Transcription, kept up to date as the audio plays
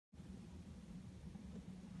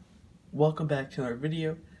Welcome back to our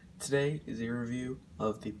video. Today is a review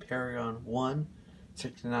of the Paragon 1.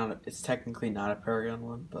 It's technically not a Paragon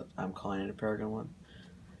 1, but I'm calling it a Paragon 1.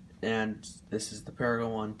 And this is the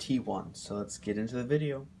Paragon 1 T1. So let's get into the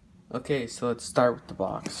video. Okay, so let's start with the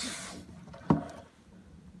box.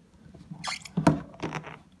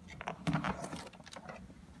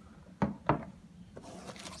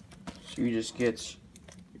 So you just get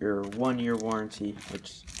your 1-year warranty,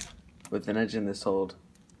 which with an engine this old,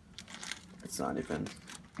 it's not even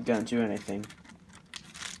gonna do anything,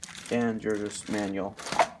 and your just manual.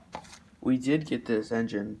 We did get this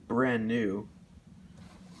engine brand new,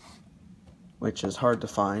 which is hard to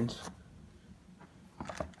find.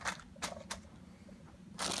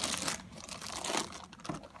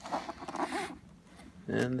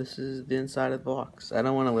 And this is the inside of the box. I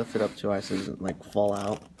don't want to lift it up too high so it doesn't like fall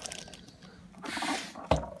out.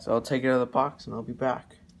 So I'll take it out of the box and I'll be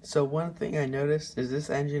back. So one thing I noticed is this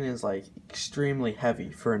engine is like extremely heavy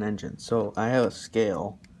for an engine. So I have a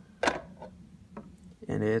scale,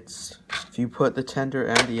 and it's, if you put the tender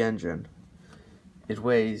and the engine, it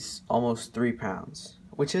weighs almost 3 pounds,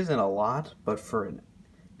 which isn't a lot, but for an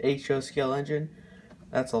HO scale engine,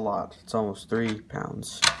 that's a lot. It's almost 3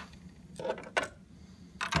 pounds.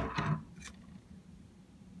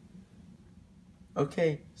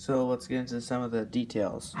 Okay, so let's get into some of the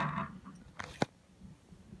details.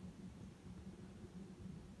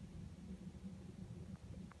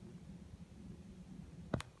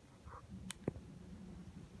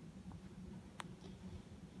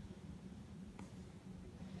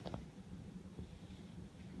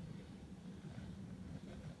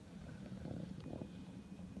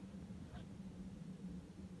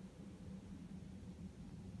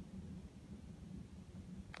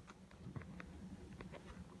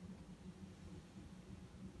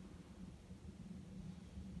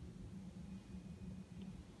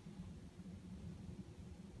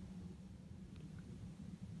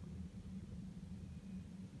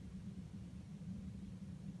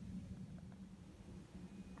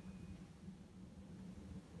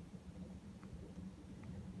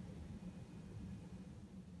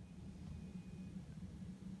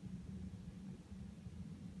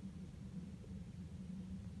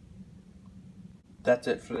 That's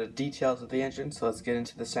it for the details of the engine, so let's get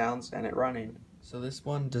into the sounds and it running. So this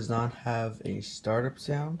one does not have a startup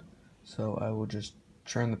sound, so I will just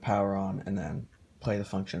turn the power on and then play the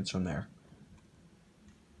functions from there.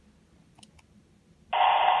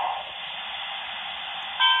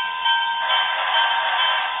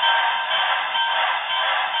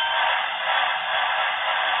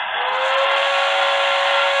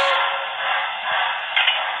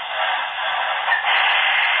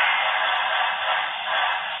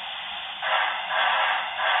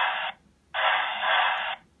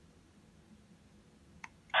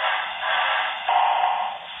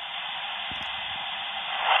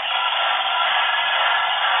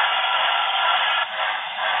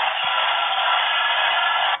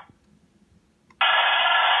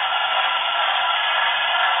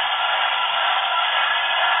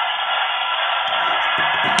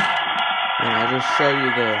 And I'll just show you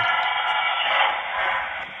the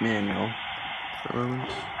manual for a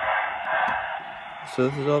moment. So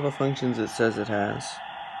this is all the functions it says it has.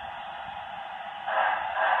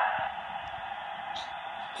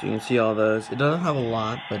 So you can see all those. It doesn't have a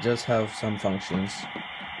lot, but it does have some functions.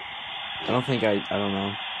 I don't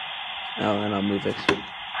know. Oh, and I'll move it.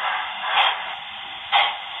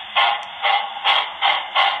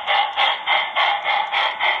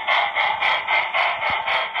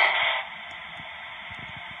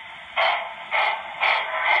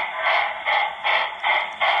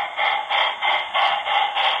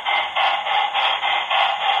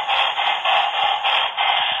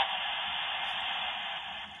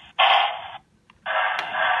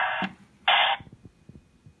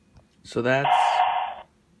 So that's,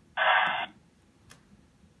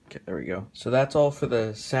 okay, there we go. So that's all for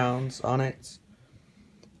the sounds on it.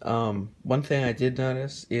 One thing I did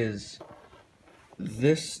notice is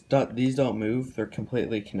these don't move, they're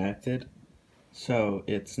completely connected. So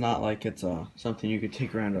it's not like it's something you could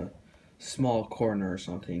take around a small corner or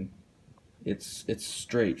something. It's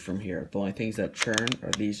straight from here. The only things that churn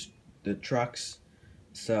are the trucks.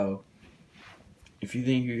 So if you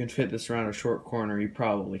think you can fit this around a short corner, you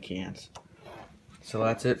probably can't. So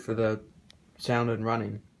that's it for the sound and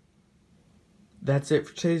running. That's it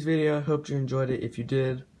for today's video. I hope you enjoyed it. If you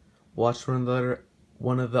did, watch one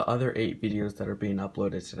of the other 8 videos that are being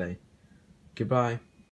uploaded today. Goodbye.